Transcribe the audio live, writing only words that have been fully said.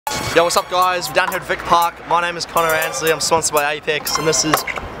Yo, what's up guys? We're down here at Vic Park. My name is Connor Ransley. I'm sponsored by Apex, and this is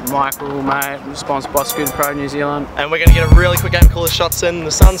Michael, mate. I'm sponsored by Scooter Pro New Zealand. And we're going to get a really quick game of call of shots in.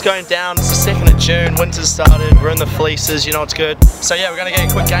 The sun's going down, it's the 2nd of June, winter's started, we're in the fleeces, you know it's good. So yeah, we're going to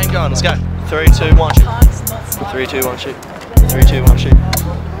get a quick game going, let's go. 3, 2, 1, shoot. 3, 2, 1, shoot. 3, 2, 1, shoot.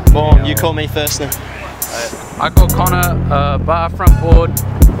 Bon, you call me first then. I call Connor, bar, front board,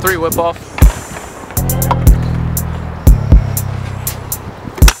 3 whip off.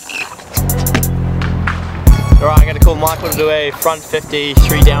 Alright, I'm going to call Michael to do a front 50,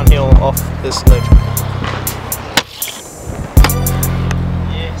 3 downhill off this ledge.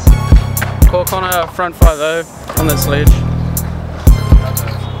 Yes. Call Connor front 5-0 on this ledge.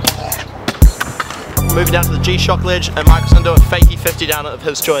 Moving down to the G-Shock ledge, and Michael's going to do a fakey 50 down of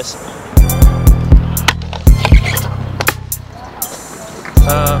his choice.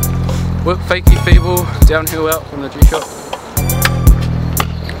 Whip fakey feeble, downhill out on the G-Shock.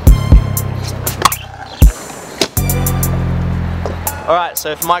 Alright,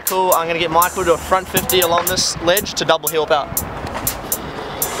 so for Michael, I'm going to get Michael to do a front 50 along this ledge to double heel out.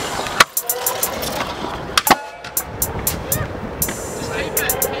 Just keep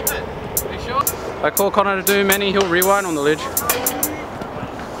it. Are you sure? I call Connor to do many heel rewind on the ledge.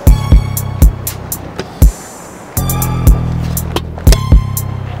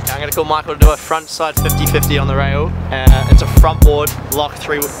 I'm going to call Michael to do a front side 50-50 on the rail. It's a front board, lock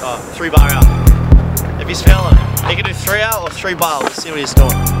 3 bar out. If he's feeling it. He can do 3 out or 3 bar, let's see what he's doing.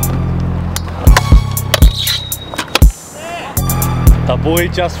 The boy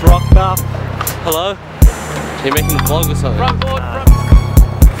just rocked up. Hello? Are you making a vlog or something?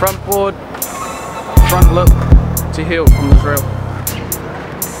 Front board, front lip to heel on this rail.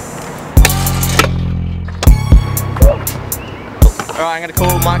 Alright, I'm going to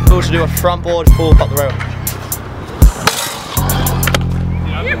call Michael to do a front board full up the rail.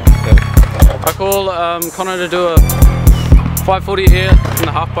 I call Connor to do a 540 here in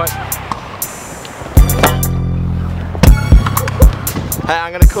the half pipe. Hey,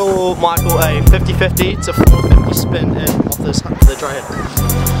 I'm going to call Michael a 50-50 to 450 spin in off this ledge right here.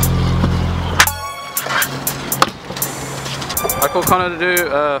 I call Connor to do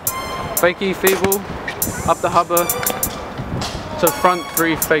a fakey feeble up the hubba to front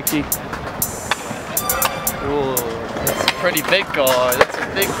 3 fakey. Ooh, that's a pretty big guy. That's a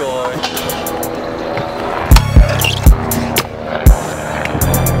big guy.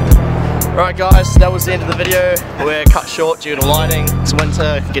 Right guys, that was the end of the video. We're cut short due to lighting. It's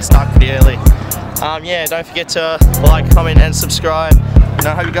winter, it gets dark pretty early. Yeah, don't forget to like, comment and subscribe. And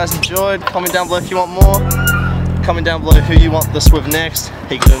I hope you guys enjoyed. Comment down below if you want more. Comment down below who you want this with next.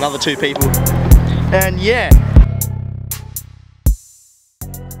 He can do another 2 people. And yeah.